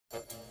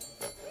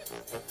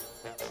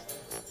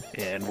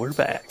And we're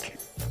back.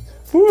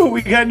 Woo,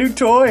 we got new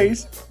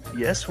toys.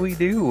 Yes, we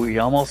do. We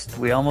almost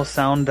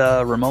sound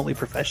remotely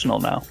professional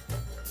now.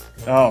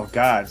 Oh,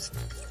 God.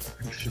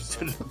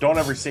 Don't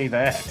ever say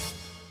that.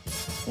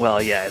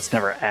 Well, yeah, it's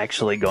never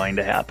actually going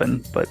to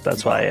happen, but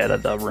that's why I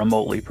added the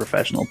remotely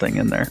professional thing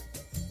in there.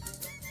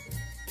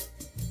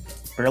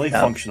 Barely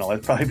functional.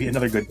 That'd probably be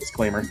another good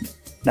disclaimer.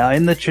 Now,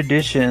 in the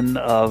tradition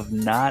of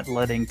not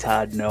letting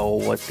Todd know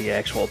what the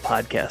actual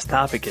podcast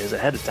topic is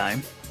ahead of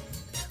time,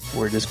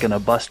 we're just going to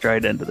bust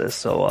right into this.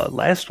 So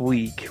last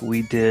week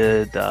we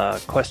did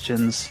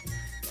questions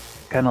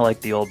kind of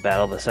like the old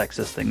Battle of the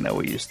Sexes thing that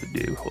we used to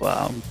do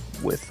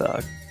with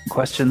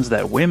questions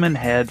that women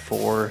had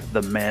for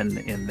the men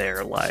in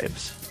their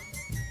lives.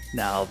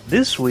 Now,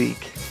 this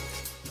week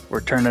we're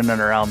turning it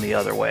around the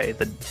other way.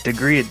 The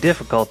degree of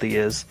difficulty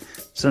is,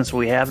 since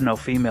we have no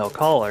female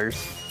callers,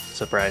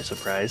 surprise,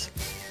 surprise,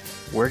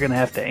 we're going to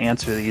have to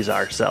answer these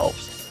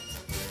ourselves.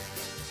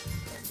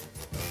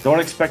 Don't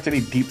expect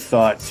any deep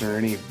thoughts or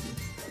anything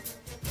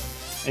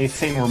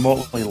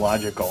remotely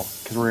logical,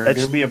 because we're going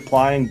to be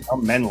applying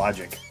dumb men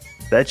logic.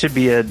 That should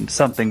be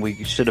something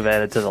we should have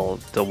added to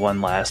the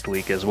one last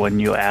week, is when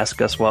you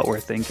ask us what we're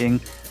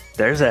thinking,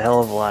 there's a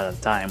hell of a lot of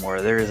time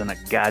where there isn't a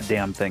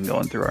goddamn thing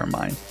going through our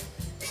mind.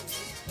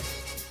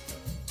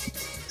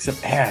 Some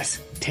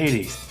ass,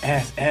 titties,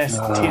 ass,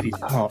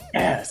 titties,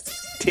 ass,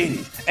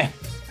 titties.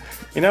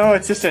 You know,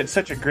 it's just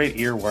such a great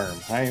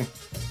earworm.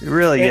 It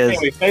really is.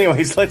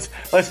 Anyways, let's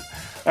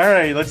all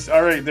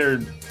right there,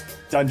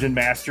 Dungeon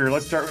Master.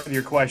 Let's start with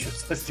your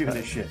questions. Let's do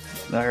this shit.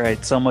 All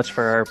right, so much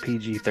for our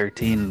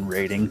PG-13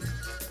 rating,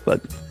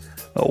 but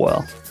oh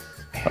well.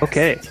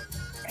 Okay.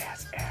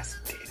 Ass,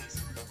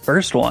 titties.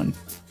 First one.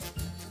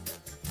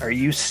 Are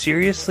you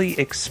seriously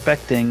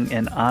expecting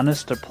an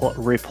honest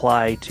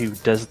reply to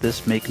 "Does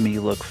this make me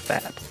look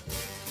fat"?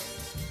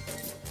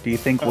 Do you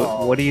think?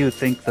 What do you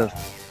think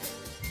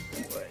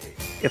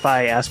if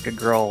I ask a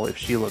girl if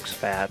she looks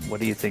fat,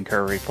 what do you think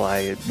her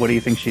reply? What do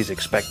you think she's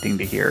expecting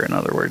to hear? In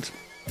other words.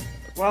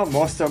 Well,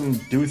 most of them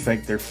do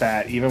think they're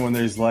fat, even when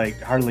there's like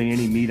hardly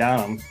any meat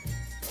on them.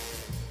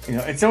 You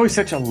know, it's always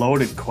such a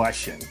loaded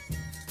question.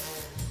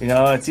 You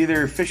know, it's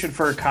either fishing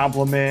for a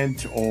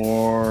compliment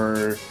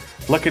or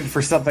looking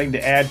for something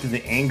to add to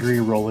the angry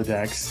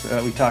Rolodex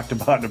that we talked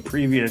about in a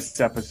previous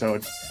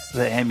episode.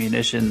 The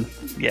ammunition,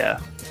 yeah.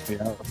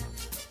 Yeah.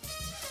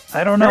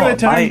 I don't know.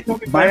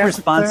 My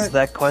response to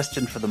that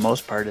question, for the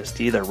most part, is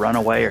to either run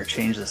away or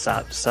change the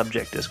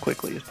subject as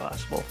quickly as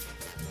possible.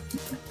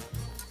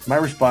 My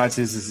response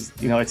is,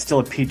 you know, it's still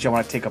a peach I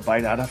want to take a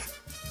bite out of.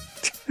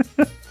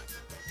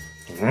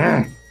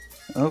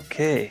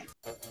 Okay.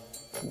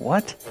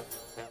 What?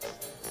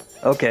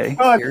 Okay.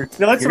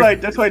 That's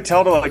what I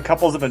tell to like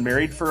couples that have been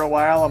married for a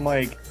while. I'm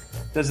like,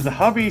 does the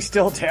hubby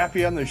still tap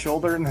you on the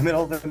shoulder in the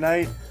middle of the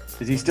night?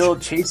 Does he still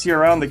chase you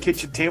around the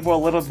kitchen table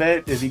a little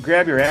bit? Does he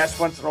grab your ass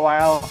once in a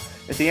while?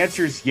 If the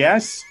answer is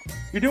yes,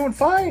 you're doing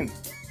fine.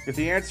 If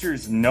the answer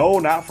is no,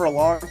 not for a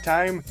long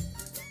time,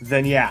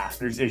 then yeah,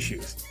 there's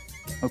issues.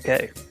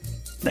 Okay.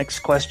 Next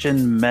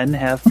question men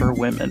have for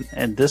women.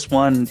 And this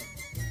one,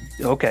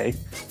 okay.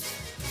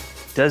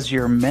 Does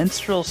your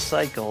menstrual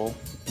cycle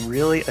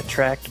really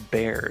attract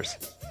bears?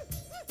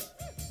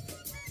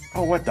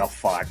 Oh, what the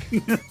fuck?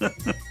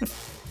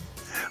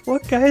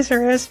 What guys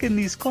are asking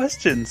these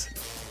questions?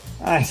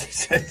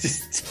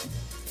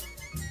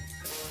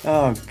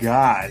 Oh,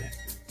 God.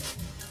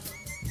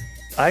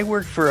 I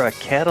worked for a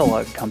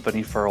catalog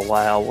company for a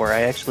while where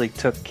I actually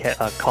took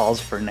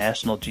calls for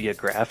National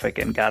Geographic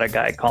and got a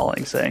guy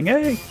calling saying,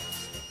 "Hey,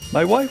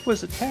 my wife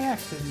was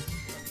attacked and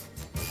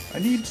I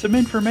need some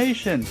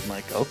information." I'm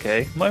like,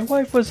 okay. "My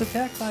wife was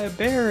attacked by a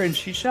bear and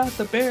she shot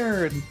the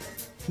bear and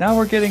now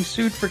we're getting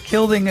sued for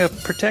killing a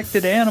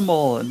protected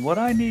animal and what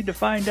I need to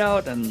find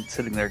out." And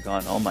sitting there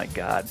going, oh my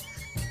God.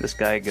 This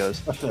guy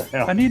goes,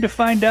 "I need to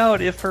find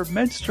out if her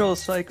menstrual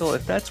cycle,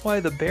 if that's why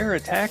the bear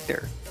attacked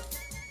her."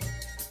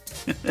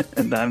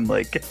 And I'm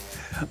like,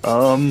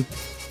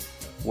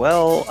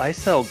 well, I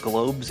sell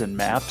globes and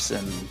maps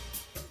and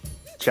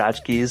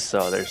tchotchkes,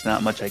 so there's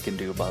not much I can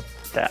do about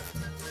that.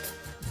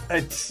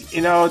 It's,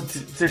 you know,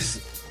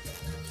 there's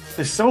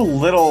so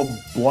little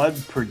blood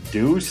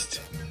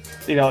produced.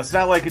 You know, it's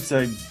not like it's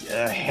a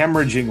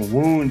hemorrhaging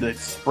wound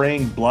that's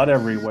spraying blood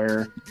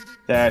everywhere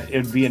that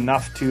it would be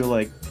enough to,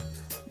 like,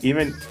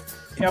 even,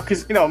 you know,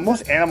 because, you know,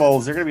 most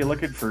animals, they're going to be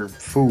looking for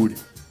food,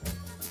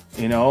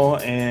 you know,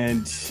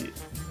 and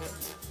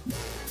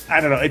I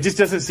don't know, it just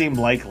doesn't seem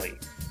likely.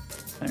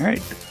 All right.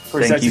 Of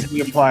course, that's just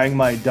me applying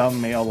my dumb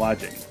male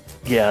logic.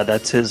 Yeah,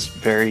 that's his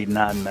very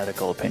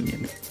non-medical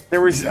opinion.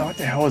 There was, what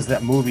the hell was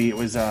that movie? It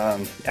was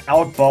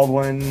Alec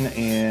Baldwin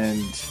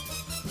and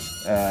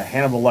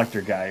Hannibal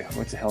Lecter guy.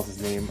 What the hell's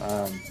his name?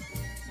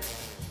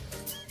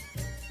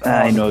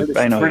 I know.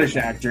 British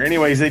actor.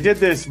 Anyways, they did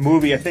this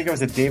movie. I think it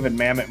was a David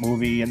Mamet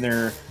movie, and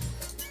their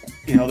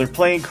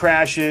plane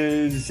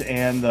crashes,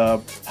 and the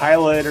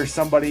pilot or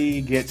somebody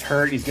gets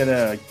hurt. He's got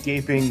a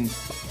gaping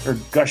or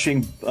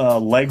gushing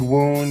leg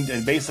wound,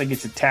 and basically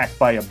gets attacked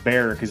by a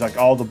bear because like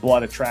all the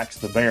blood attracts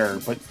the bear.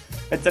 But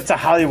that's a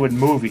Hollywood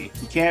movie.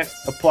 You can't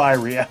apply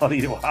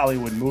reality to a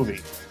Hollywood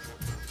movie.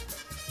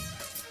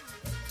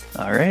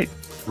 All right.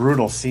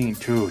 Brutal scene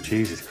too.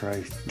 Jesus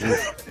Christ.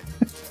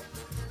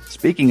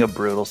 Speaking of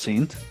brutal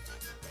scenes,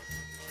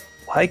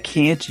 why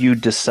can't you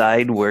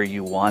decide where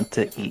you want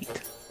to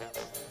eat?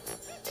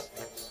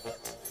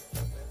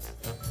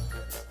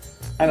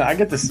 I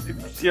get this.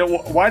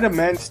 Why do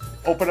men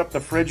open up the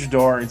fridge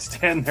door and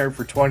stand there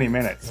for 20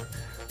 minutes?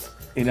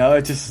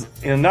 It just,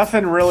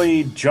 nothing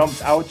really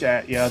jumps out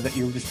at you that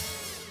you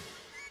just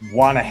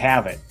want to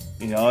have it.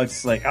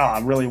 It's like, oh, I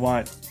really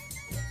want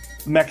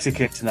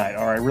Mexican tonight,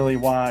 or I really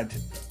want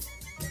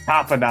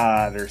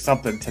papadad or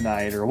something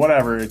tonight, or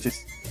whatever. It's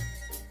just,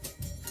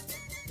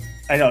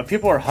 I know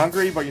people are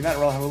hungry, but you're not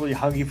really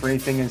hungry for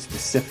anything in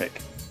specific.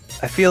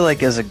 I feel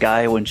like as a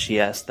guy, when she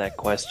asked that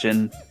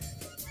question,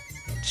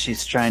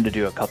 she's trying to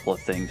do a couple of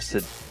things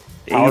to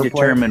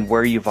determine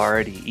where you've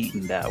already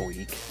eaten that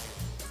week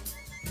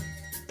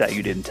that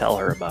you didn't tell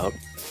her about,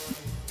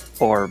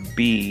 or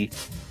B,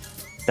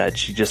 that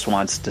she just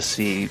wants to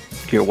see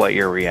what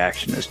your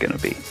reaction is going to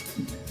be.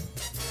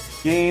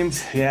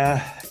 Games.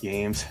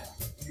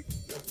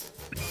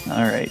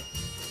 All right.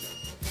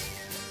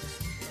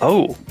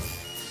 Oh,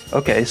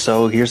 okay.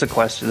 So here's a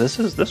question.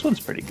 This one's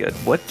pretty good.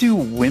 What do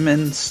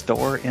women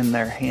store in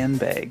their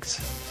handbags?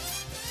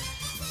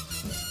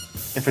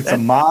 If it's a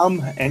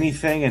mom,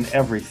 anything and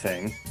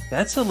everything.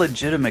 That's a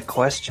legitimate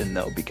question,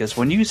 though, because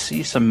when you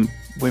see some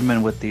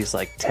women with these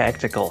like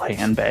tactical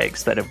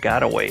handbags that have got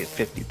to weigh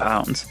 50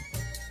 pounds,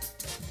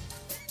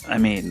 I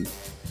mean,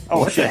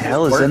 what the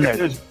hell is in there?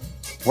 There's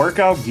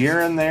workout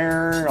gear in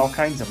there, all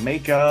kinds of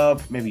makeup,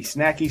 maybe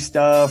snacky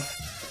stuff,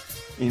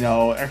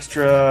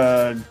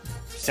 extra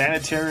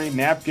sanitary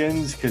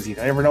napkins, because you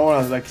never know,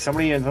 like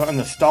somebody in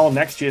the stall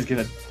next to you is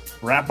going to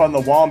rap on the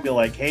wall and be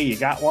like, hey, you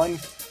got one?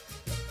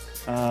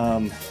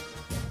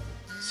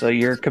 So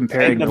you're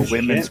comparing the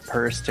women's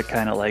purse to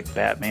kind of like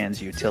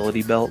Batman's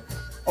utility belt?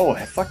 Oh,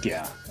 fuck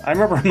yeah. I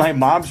remember my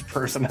mom's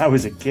purse when I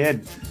was a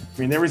kid. I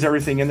mean, there was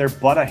everything in there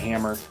but a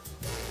hammer.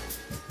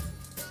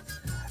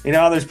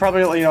 There's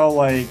probably,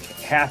 like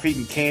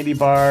half-eaten candy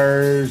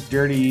bars,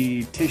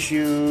 dirty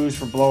tissues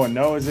for blowing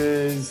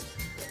noses,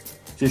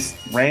 just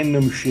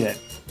random shit.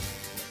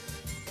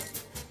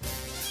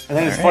 And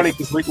then it's funny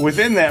because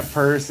within that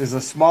purse is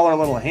a smaller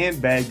little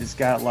handbag that's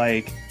got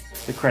like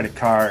the credit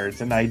cards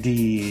and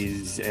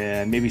IDs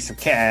and maybe some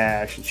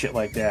cash and shit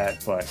like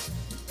that. But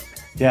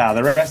yeah,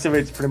 the rest of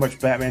it's pretty much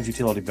Batman's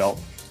utility belt.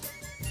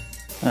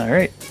 All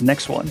right,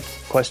 next one.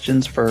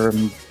 Questions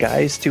from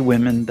guys to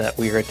women that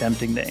we are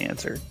attempting to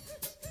answer.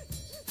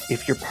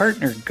 If your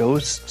partner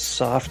goes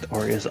soft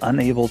or is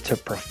unable to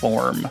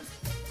perform,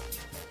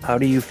 how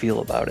do you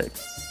feel about it?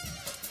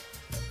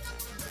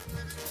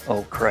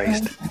 Oh,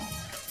 Christ.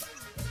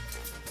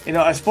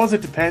 I suppose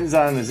it depends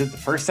on, is it the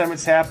first time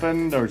it's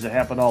happened, or does it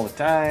happen all the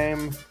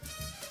time?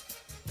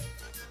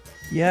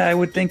 Yeah, I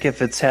would think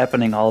if it's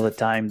happening all the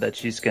time that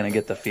she's going to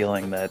get the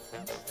feeling that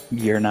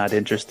you're not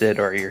interested,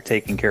 or you're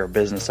taking care of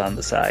business on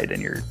the side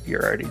and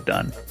you're already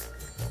done.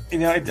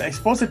 I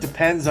suppose it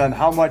depends on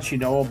how much you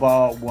know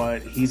about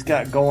what he's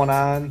got going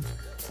on.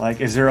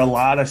 Like, is there a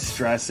lot of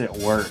stress at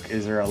work?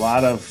 Is there a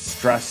lot of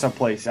stress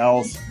someplace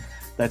else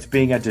that's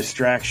being a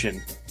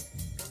distraction?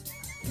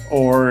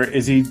 Or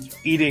is he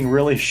eating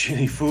really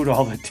shitty food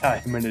all the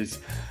time and his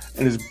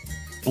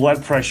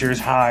blood pressure is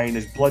high and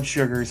his blood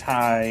sugar is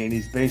high and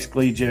he's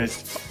basically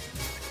just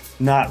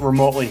not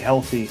remotely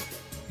healthy?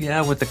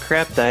 Yeah, with the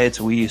crap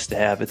diets we used to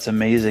have, it's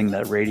amazing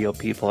that radio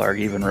people are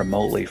even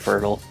remotely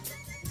fertile.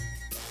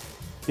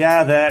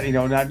 Yeah, that,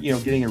 not,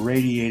 getting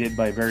irradiated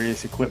by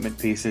various equipment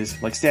pieces,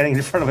 like standing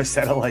in front of a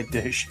satellite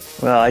dish.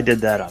 Well, I did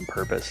that on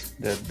purpose.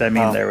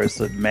 There was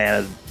the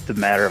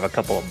matter of a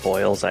couple of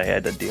boils I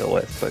had to deal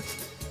with, but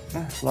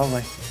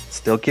lovely.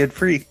 Still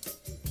kid-free.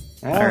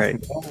 Yeah, all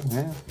right.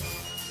 Yeah.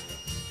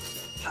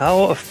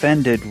 How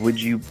offended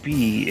would you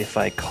be if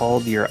I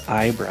called your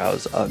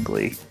eyebrows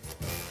ugly?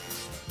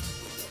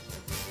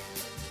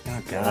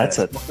 Oh, God.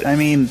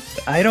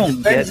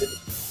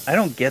 I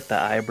don't get the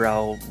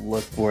eyebrow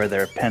look where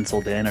they're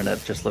penciled in and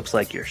it just looks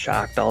like you're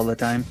shocked all the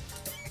time.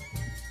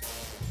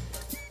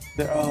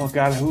 Oh,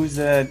 God, who's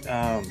that?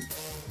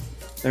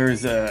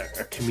 There's a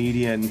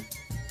comedian.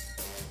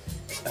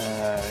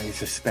 He's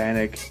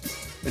Hispanic.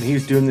 And he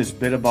was doing this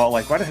bit about,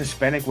 like, why do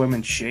Hispanic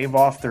women shave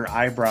off their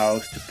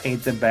eyebrows to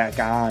paint them back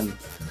on?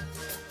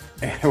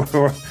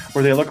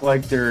 Where they look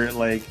like they're,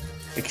 like,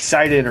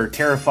 excited or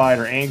terrified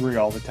or angry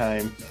all the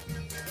time.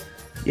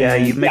 Yeah,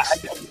 you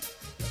mix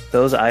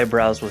those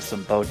eyebrows with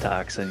some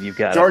Botox and you've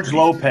got... George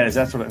Lopez,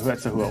 that's who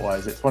it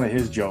was. It's one of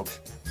his jokes.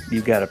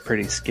 You've got a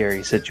pretty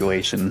scary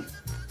situation.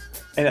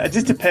 And it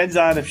just depends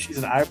on if she's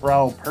an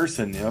eyebrow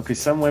person, because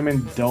some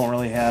women don't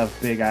really have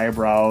big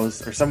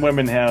eyebrows, or some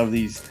women have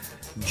these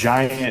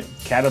giant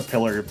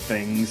caterpillar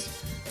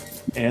things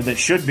and that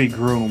should be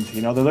groomed.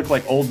 They look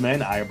like old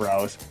men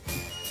eyebrows.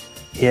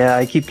 Yeah,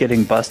 I keep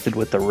getting busted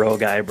with the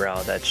rogue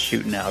eyebrow that's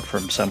shooting out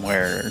from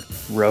somewhere, or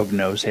rogue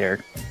nose hair.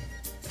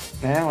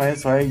 Yeah, well,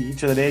 that's why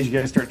each of the days you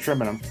got to start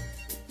trimming them.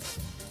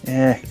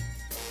 Eh,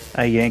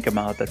 I yank them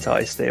out. That's how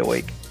I stay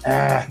awake.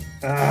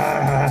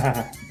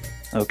 Ah.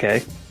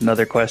 Okay,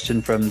 another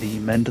question from the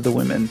men to the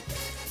women.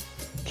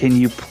 Can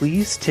you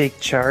please take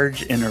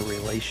charge in a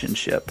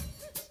relationship?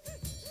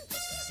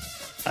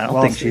 I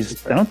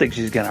don't think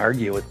she's gonna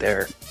argue with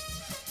there.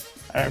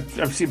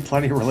 I've seen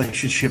plenty of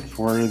relationships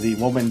where the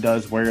woman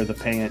does wear the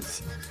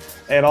pants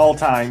at all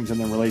times in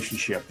the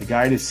relationship. The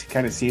guy just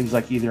kind of seems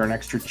like either an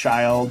extra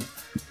child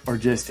or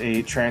just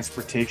a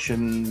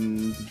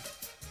transportation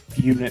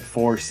unit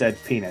for said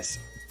penis.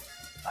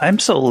 I'm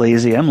so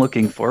lazy. I'm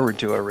looking forward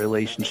to a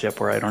relationship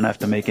where I don't have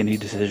to make any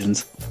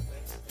decisions.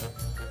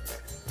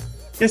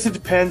 Guess it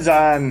depends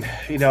on,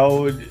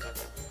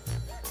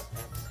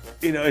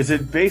 is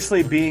it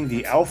basically being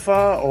the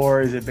alpha,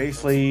 or is it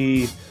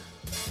basically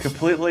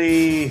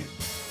completely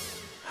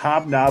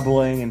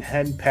hobnobbling and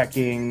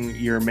henpecking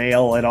your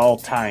male at all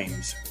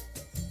times?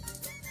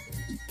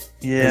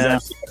 Yeah.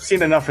 I've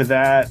seen enough of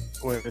that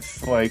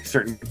with like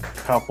certain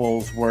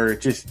couples where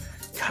it just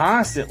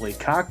constantly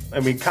cock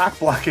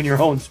blocking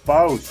your own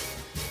spouse.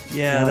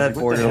 Yeah, that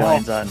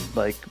borderlines on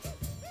like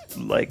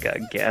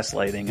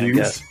gaslighting, I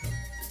guess.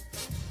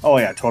 Oh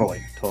yeah,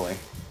 totally.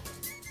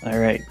 All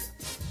right.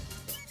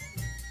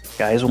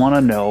 Guys want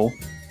to know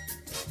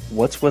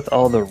what's with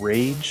all the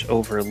rage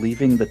over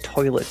leaving the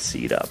toilet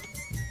seat up.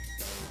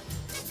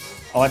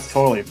 Oh, that's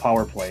totally a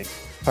power play.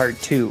 Part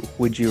 2,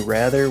 would you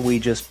rather we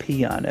just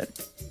pee on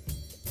it?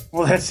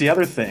 Well, that's the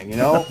other thing,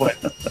 but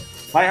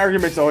my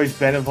argument's always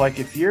been of like,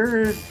 if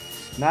you're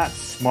not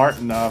smart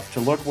enough to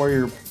look where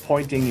you're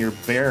pointing your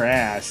bare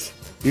ass,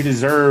 you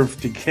deserve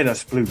to get a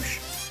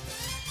sploosh.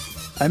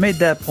 I made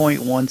that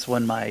point once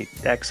when my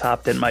ex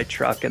hopped in my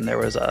truck and there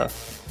was a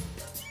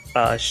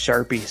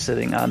Sharpie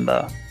sitting on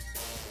the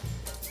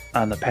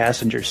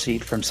passenger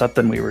seat from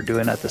something we were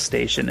doing at the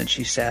station, and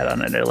she sat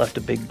on it and it left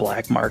a big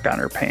black mark on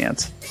her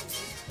pants.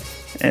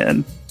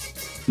 And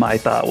my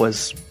thought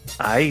was,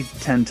 I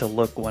tend to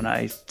look when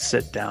I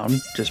sit down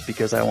just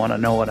because I want to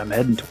know what I'm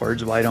heading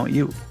towards. Why don't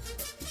you?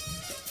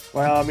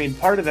 Well, I mean,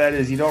 part of that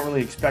is you don't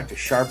really expect a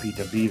Sharpie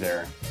to be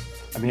there.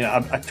 I mean,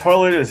 a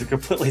toilet is a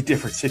completely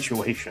different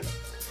situation.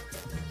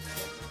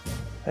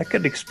 That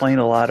could explain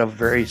a lot of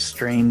very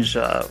strange,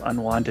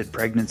 unwanted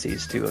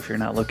pregnancies, too, if you're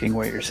not looking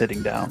where you're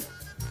sitting down.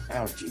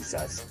 Oh,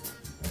 Jesus.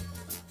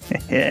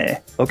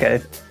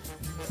 Okay.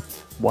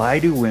 Why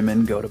do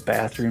women go to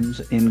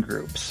bathrooms in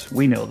groups?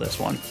 We know this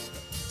one.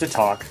 To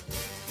talk.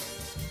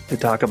 To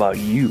talk about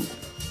you.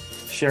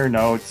 Share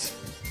notes.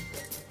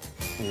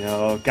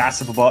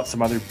 Gossip about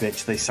some other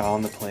bitch they saw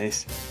in the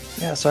place.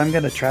 Yeah, so I'm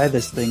going to try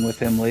this thing with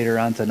him later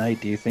on tonight.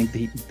 Do you think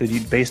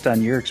based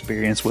on your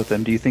experience with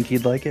him, do you think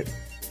he'd like it?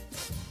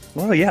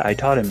 Well, yeah, I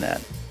taught him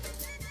that.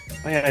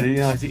 Oh,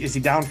 yeah, is he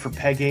down for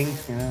pegging?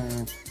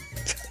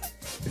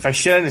 If I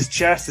shit on his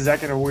chest, is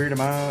that going to weird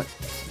him out?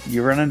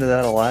 You run into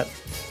that a lot?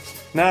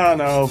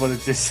 No, but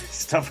it's just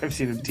stuff I've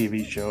seen in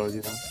TV shows,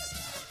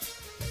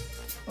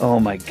 Oh,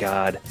 my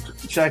God.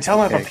 Should I tell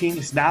him I have a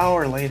penis now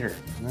or later?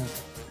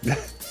 No.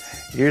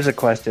 Here's a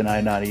question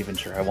I'm not even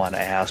sure I want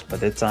to ask,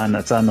 but it's on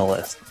the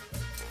list.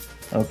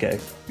 Okay.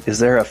 Is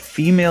there a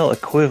female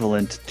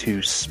equivalent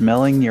to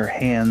smelling your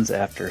hands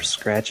after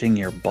scratching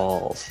your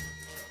balls?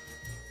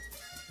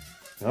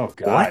 Oh,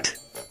 God. What?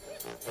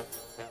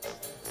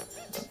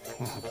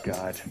 Oh,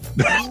 God.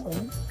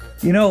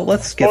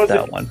 Let's skip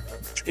that one.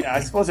 Yeah,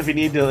 I suppose if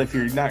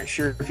you're not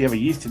sure if you have a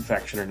yeast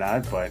infection or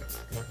not, but...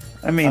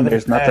 I mean,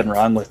 there's nothing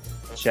wrong with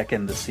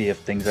checking to see if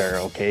things are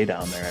okay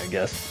down there, I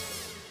guess.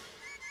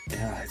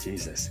 Yeah,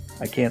 Jesus.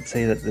 I can't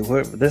say that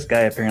this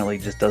guy apparently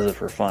just does it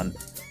for fun.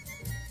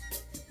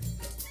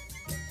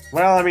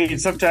 Well, I mean,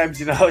 sometimes,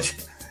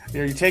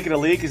 you're taking a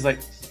leak, it's like,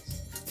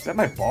 is that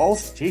my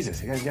balls?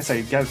 Jesus, I guess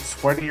I got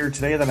sweatier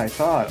today than I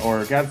thought.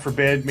 Or, God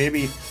forbid,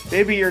 maybe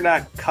you're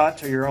not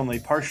cut, or you're only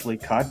partially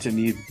cut, and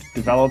you've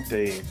developed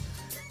a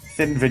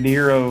thin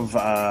veneer of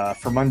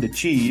fermented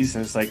cheese,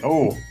 and it's like,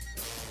 we're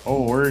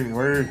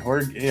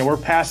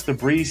past the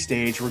brie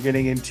stage. We're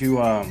getting into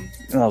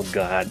oh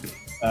God,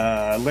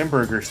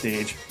 Limburger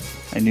stage.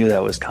 I knew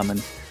that was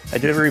coming.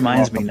 It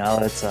reminds me now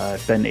that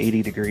it's been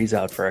 80 degrees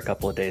out for a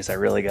couple of days. I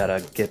really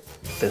gotta get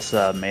this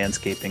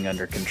manscaping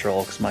under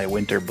control because my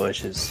winter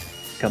bush is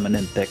coming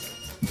in thick.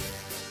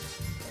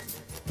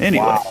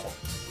 Anyway, wow.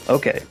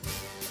 Okay.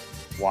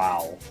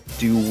 Wow.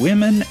 Do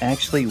women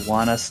actually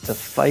want us to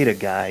fight a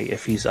guy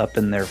if he's up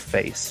in their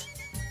face?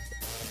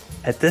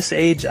 At this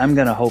age, I'm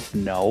going to hope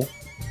no.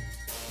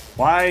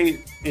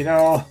 Why,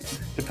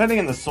 depending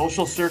on the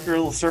social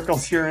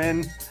circles you're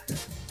in,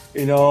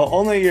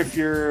 only if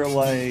you're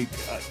like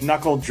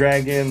knuckle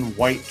dragon,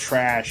 white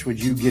trash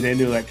would you get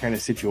into that kind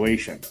of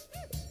situation.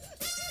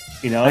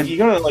 You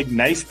go to like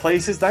nice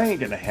places, that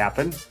ain't going to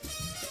happen.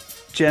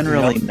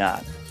 Generally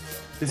not.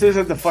 This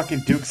isn't the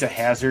fucking Dukes of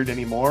Hazzard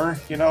anymore,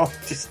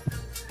 just...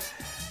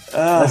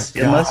 Oh, Unless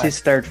you God.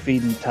 start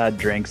feeding Todd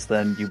drinks,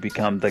 then you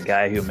become the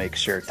guy who makes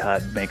sure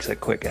Todd makes a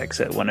quick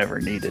exit whenever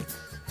needed.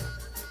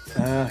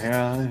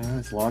 Yeah,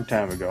 it's a long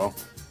time ago.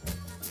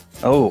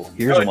 Oh,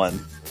 here's Oh,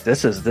 one.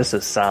 This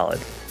is solid.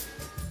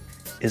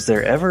 Is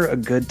there ever a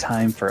good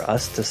time for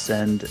us to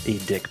send a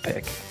dick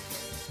pic?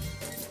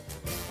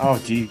 Oh,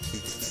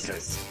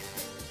 Jesus.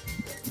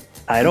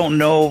 I don't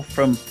know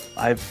from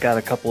I've got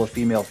a couple of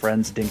female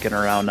friends dinking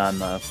around on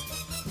the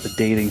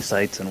dating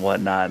sites and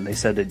whatnot, and they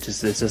said it's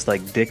just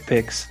like dick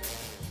pics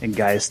and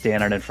guys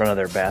standing in front of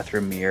their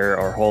bathroom mirror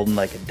or holding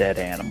like a dead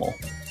animal.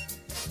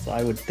 So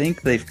I would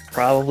think they've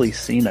probably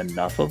seen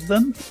enough of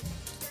them.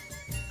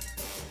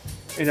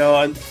 You know,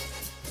 and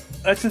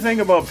that's the thing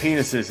about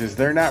penises is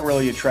they're not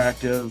really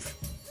attractive.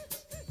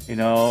 You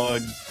know,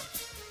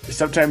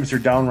 sometimes they're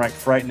downright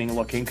frightening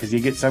looking because you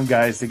get some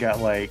guys that got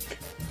like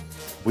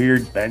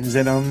weird bends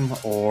in them,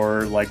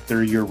 or like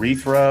their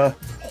urethra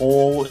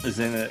hole is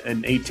in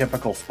an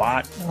atypical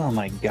spot. Oh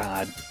my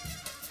god.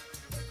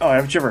 Oh,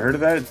 haven't you ever heard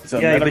of that? It's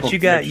a Yeah, medical but you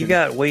condition.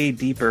 got way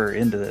deeper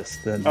into this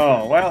than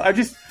Oh, well,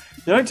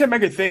 the only time I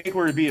could think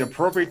where it'd be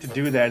appropriate to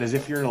do that is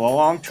if you're in a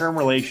long-term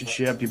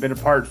relationship, you've been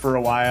apart for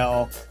a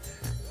while,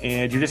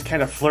 and you're just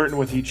kind of flirting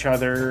with each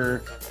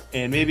other,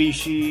 and maybe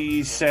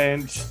she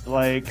sent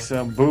like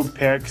some boob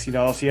pics, you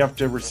know, so you have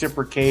to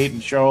reciprocate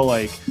and show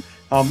like,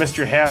 oh,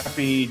 Mr.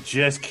 Happy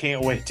just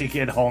can't wait to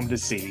get home to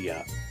see you.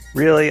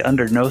 really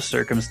under no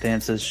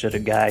circumstances should a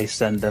guy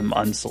send them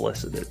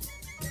unsolicited.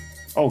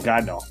 Oh,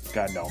 God, no.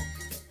 God, no.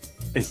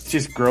 It's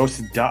just gross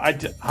and dumb.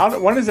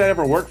 When does that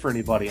ever work for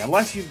anybody?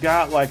 Unless you've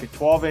got like a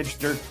 12-inch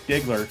Dirk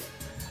Diggler,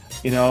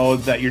 you know,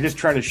 that you're just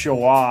trying to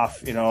show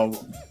off, you know.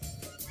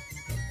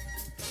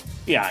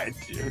 Yeah,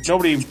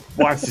 nobody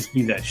wants to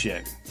see that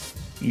shit.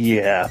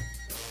 Yeah.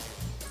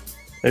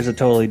 There's a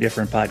totally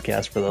different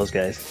podcast for those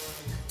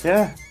guys.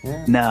 Yeah.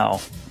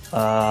 Now,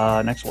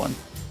 next one.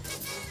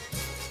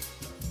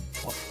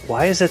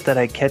 Why is it that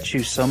I catch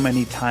you so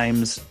many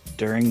times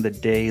during the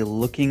day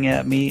looking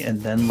at me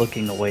and then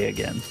looking away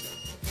again?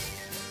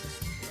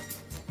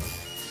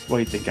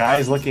 Wait, the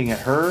guy's looking at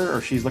her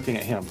or she's looking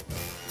at him?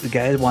 The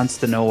guy wants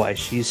to know why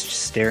she's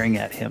staring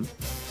at him.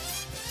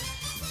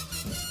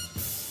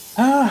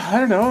 I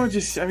don't know.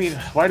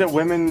 Why do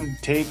women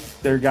take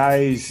their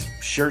guys'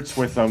 shirts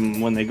with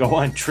them when they go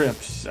on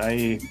trips?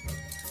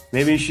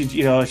 Maybe she's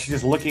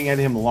just looking at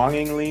him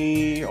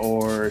longingly,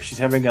 or she's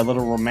having a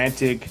little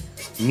romantic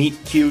meet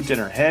cute in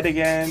her head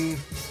again.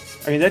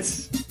 I mean,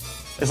 that's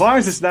as long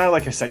as it's not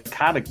like a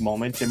psychotic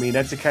moment. I mean,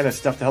 that's the kind of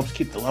stuff that helps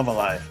keep the love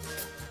alive.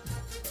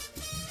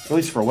 At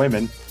least for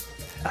women.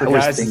 I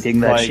was thinking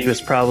that she was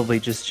probably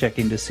just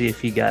checking to see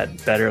if he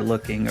got better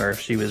looking or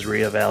if she was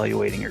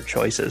reevaluating her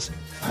choices.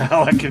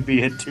 Well, that could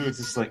be it too. It's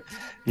just like,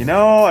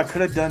 I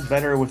could have done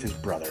better with his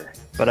brother.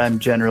 But I'm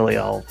generally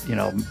all,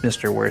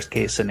 Mr. Worst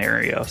Case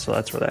Scenario, so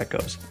that's where that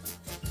goes.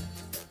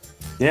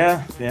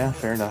 Yeah,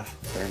 fair enough.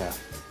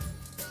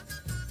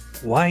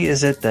 Why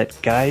is it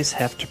that guys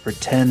have to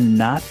pretend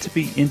not to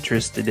be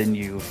interested in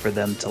you for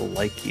them to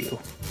like you?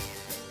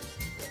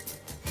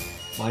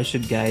 Why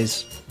should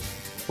guys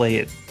play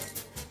it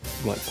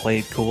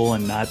cool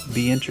and not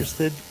be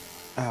interested?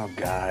 Oh,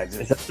 God.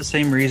 Is that the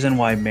same reason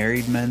why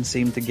married men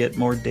seem to get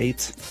more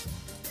dates?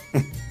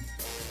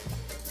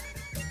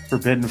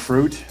 Forbidden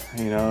fruit,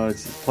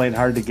 it's playing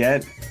hard to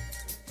get.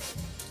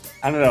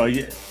 I don't know.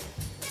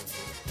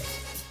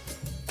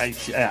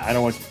 I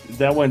don't want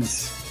that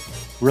one's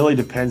really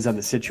depends on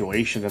the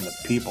situation and the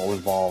people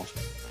involved.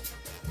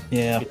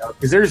 Yeah,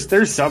 because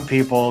there's some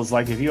people, it's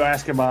like if you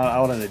ask them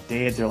out on a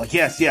date, they're like,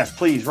 yes,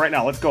 please, right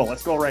now, let's go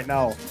right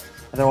now.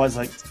 Otherwise,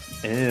 like,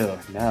 ew,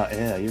 no,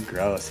 ew, you're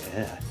gross,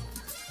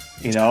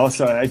 ew.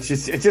 So it's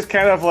just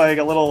kind of like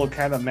a little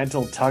kind of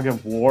mental tug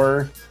of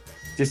war,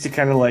 just to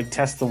kind of like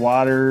test the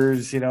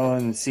waters,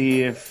 and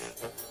see if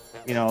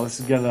this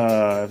is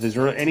if there's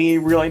any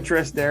real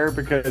interest there,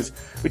 because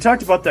we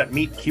talked about that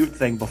meet cute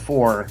thing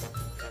before,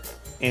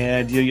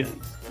 and you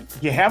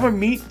have a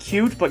meet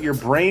cute, but your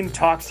brain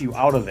talks you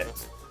out of it.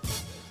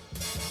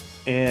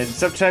 And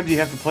sometimes you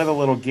have to play the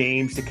little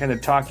games to kind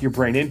of talk your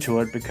brain into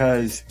it,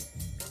 because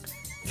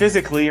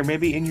physically or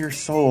maybe in your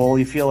soul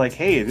you feel like,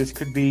 hey, this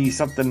could be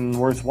something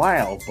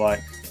worthwhile,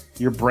 but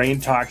your brain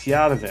talks you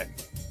out of it.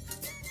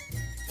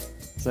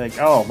 It's like,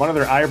 oh, one of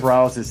their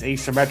eyebrows is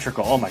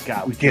asymmetrical. Oh my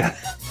God, we can't.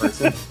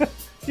 Person.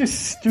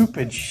 Just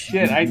stupid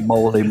shit.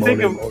 Moly.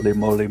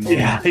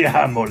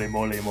 Yeah,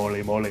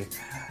 moly.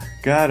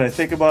 God, I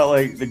think about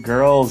like the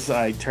girls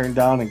I turned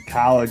down in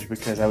college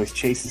because I was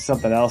chasing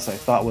something else I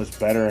thought was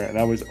better, and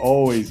I was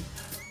always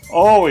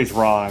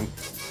wrong.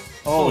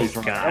 Always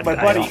wrong. God, My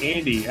buddy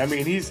Andy, I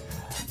mean,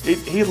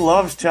 he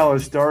loves telling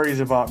stories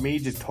about me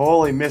just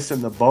totally missing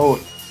the boat.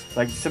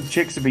 Like, some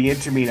chicks would be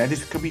into me, and I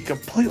just could be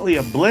completely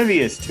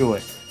oblivious to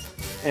it.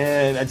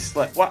 And I just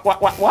like, what?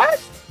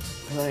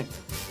 I'm like,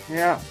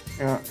 yeah.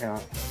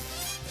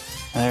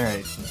 All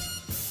right.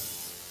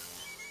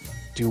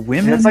 Do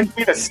women? It's like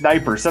being a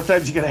sniper.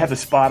 Sometimes you gotta have a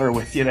spotter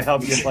with you to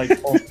help you, like,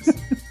 focus.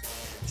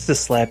 Just to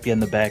slap you in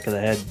the back of the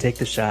head. Take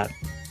the shot.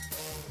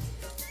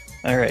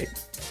 All right.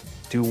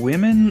 Do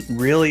women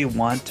really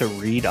want to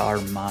read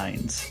our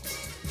minds?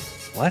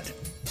 What?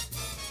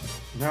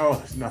 No,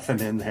 there's nothing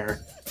in there.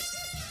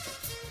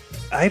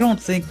 I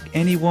don't think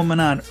any woman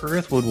on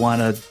earth would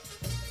want to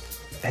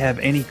have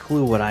any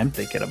clue what I'm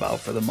thinking about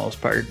for the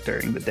most part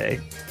during the day.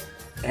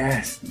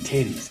 Ass,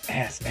 titties,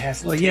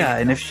 ass. Well, titties. yeah,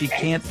 and if she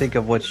can't think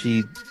of what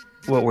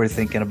we're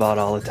thinking about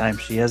all the time,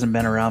 she hasn't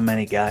been around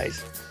many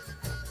guys.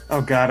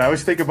 Oh God, I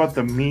always think about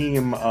the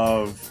meme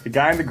of the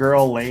guy and the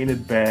girl laying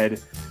in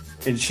bed,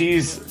 and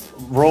she's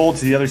rolled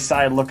to the other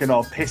side looking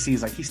all pissy.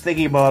 He's like, he's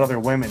thinking about other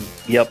women.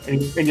 Yep.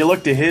 And you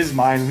look to his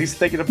mind, and he's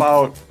thinking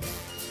about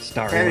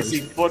Star fantasy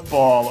Wars.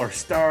 football or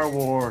Star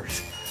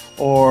Wars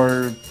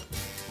or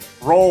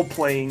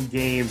role-playing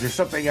games or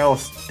something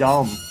else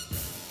dumb.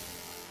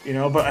 You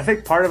know, but I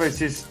think part of it's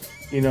just,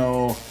 you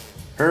know,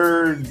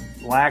 her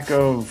lack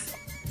of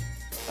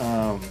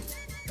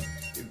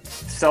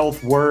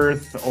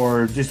self-worth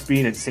or just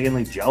being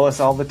insanely jealous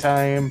all the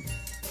time.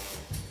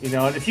 You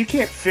know, and if you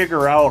can't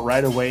figure out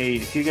right away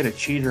if you get a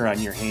cheater on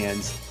your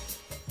hands,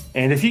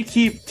 and if you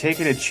keep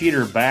taking a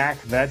cheater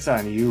back, that's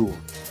on you.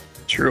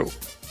 True.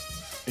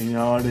 You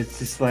know, and it's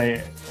just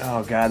like,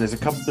 oh God, there's a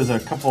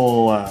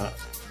couple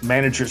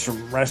managers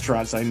from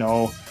restaurants I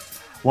know.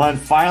 One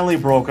finally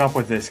broke up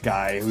with this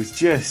guy who's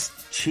just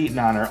cheating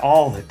on her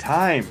all the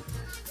time.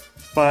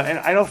 But, and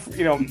I don't,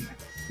 you know,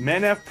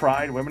 men have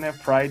pride, women have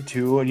pride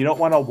too, and you don't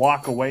want to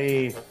walk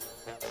away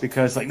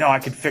because, like, no, I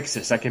can fix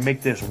this, I can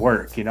make this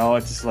work. You know,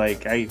 it's just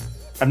like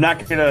I'm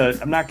not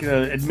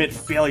gonna admit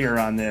failure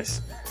on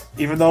this,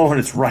 even though when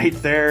it's right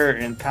there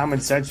and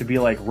common sense would be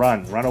like,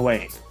 run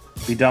away,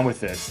 be done with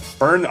this,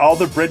 burn all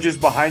the bridges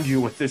behind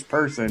you with this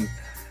person.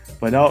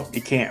 But no,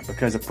 you can't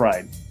because of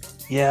pride.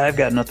 Yeah, I've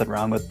got nothing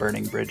wrong with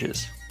burning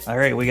bridges. All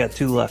right, we got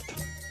 2 left.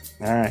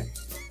 All right.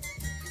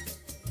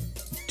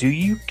 Do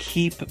you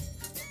keep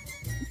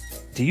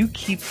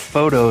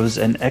photos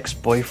an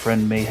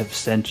ex-boyfriend may have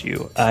sent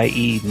you,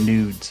 i.e.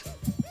 nudes?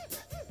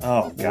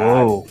 Oh,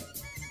 God. Whoa.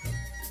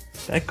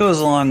 That goes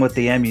along with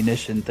the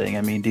ammunition thing.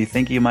 I mean, do you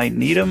think you might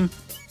need them,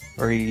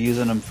 or are you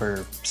using them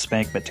for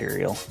spank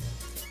material?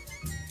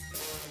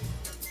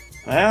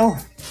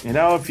 Well, you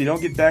know, if you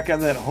don't get back on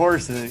that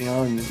horse, you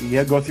know, and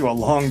you go through a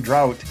long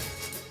drought,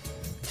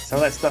 some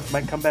of that stuff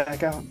might come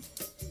back out.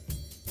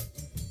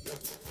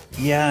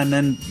 Yeah, and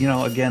then, you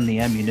know, again, the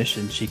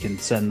ammunition, she can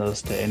send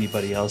those to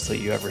anybody else that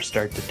you ever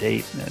start to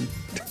date. And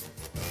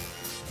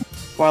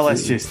Well,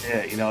 that's just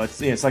it. You know,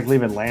 it's like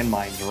leaving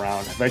landmines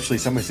around. Eventually,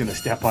 somebody's going to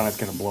step on it. It's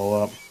going to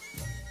blow up.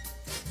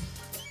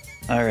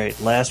 all right,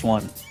 last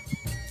one.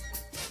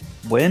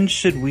 When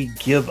should we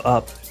give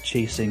up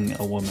chasing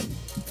a woman?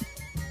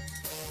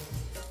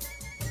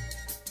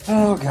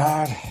 Oh,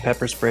 God.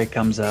 Pepper spray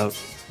comes out.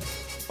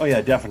 Oh,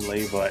 yeah,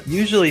 definitely. But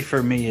Usually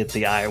for me, it's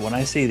the eye. When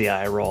I see the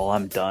eye roll,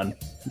 I'm done.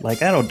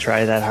 Like, I don't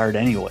try that hard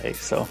anyway,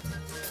 so.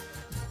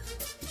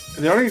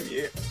 the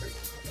only,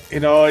 you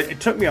know, it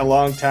took me a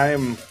long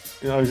time.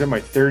 You know, I was in my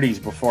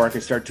 30s before I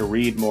could start to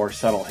read more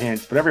subtle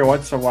hints. But every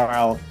once in a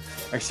while,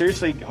 I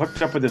seriously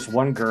hooked up with this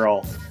one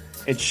girl,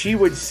 and she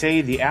would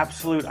say the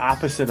absolute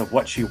opposite of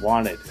what she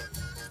wanted.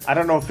 I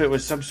don't know if it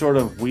was some sort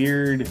of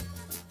weird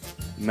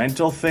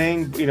mental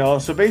thing, you know.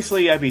 So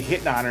basically, I'd be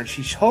hitting on her, and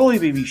she'd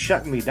totally be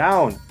shutting me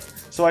down.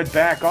 So I'd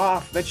back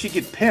off. Then she'd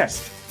get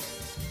pissed.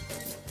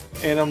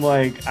 And I'm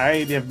like,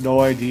 I have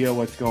no idea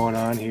what's going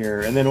on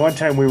here. And then one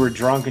time we were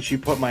drunk, and she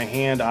put my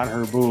hand on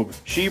her boob.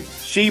 She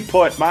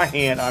put my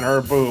hand on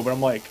her boob. And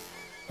I'm like,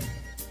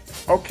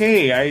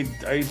 okay,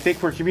 I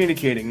think we're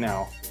communicating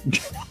now.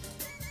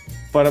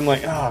 But I'm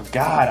like, oh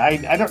God,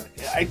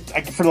 I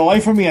for the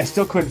life of me, I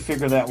still couldn't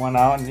figure that one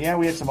out. And yeah,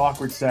 we had some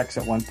awkward sex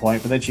at one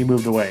point, but then she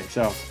moved away.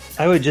 So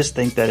I would just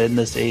think that in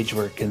this age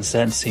where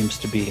consent seems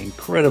to be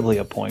incredibly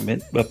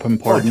important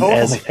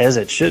totally. as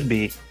it should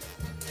be,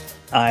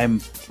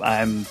 I'm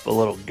a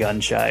little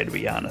gun shy, to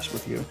be honest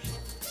with you.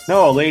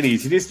 no,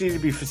 ladies, you just need to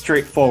be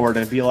straightforward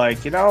and be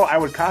like, you know, I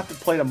would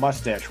contemplate a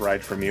mustache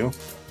ride from you.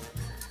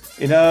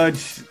 You know,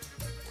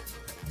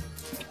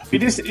 it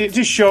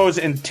just shows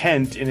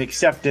intent and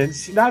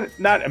acceptance.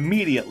 Not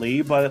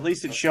immediately, but at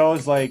least it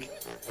shows, like,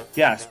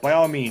 yes, by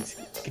all means,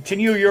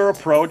 continue your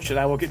approach, and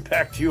I will get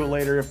back to you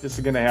later if this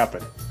is going to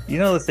happen. You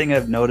know, the thing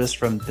I've noticed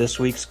from this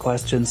week's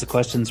questions, the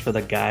questions for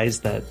the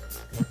guys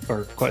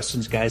or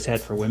questions guys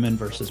had for women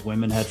versus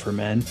women had for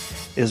men,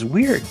 is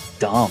weird,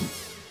 dumb.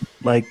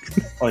 Like,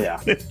 Oh yeah,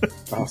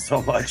 oh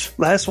so much.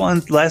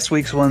 last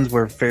week's ones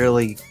were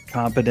fairly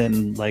competent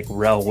and like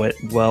well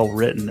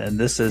written, and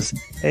this is,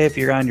 hey, if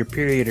you're on your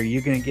period, are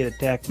you going to get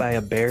attacked by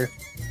a bear?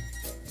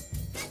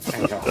 I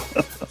know.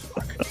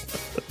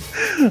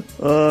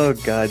 Oh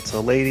God!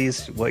 So,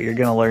 ladies, what you're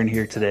going to learn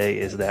here today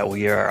is that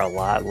we are a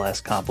lot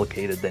less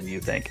complicated than you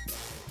think.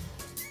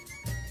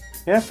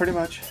 Yeah, pretty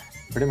much.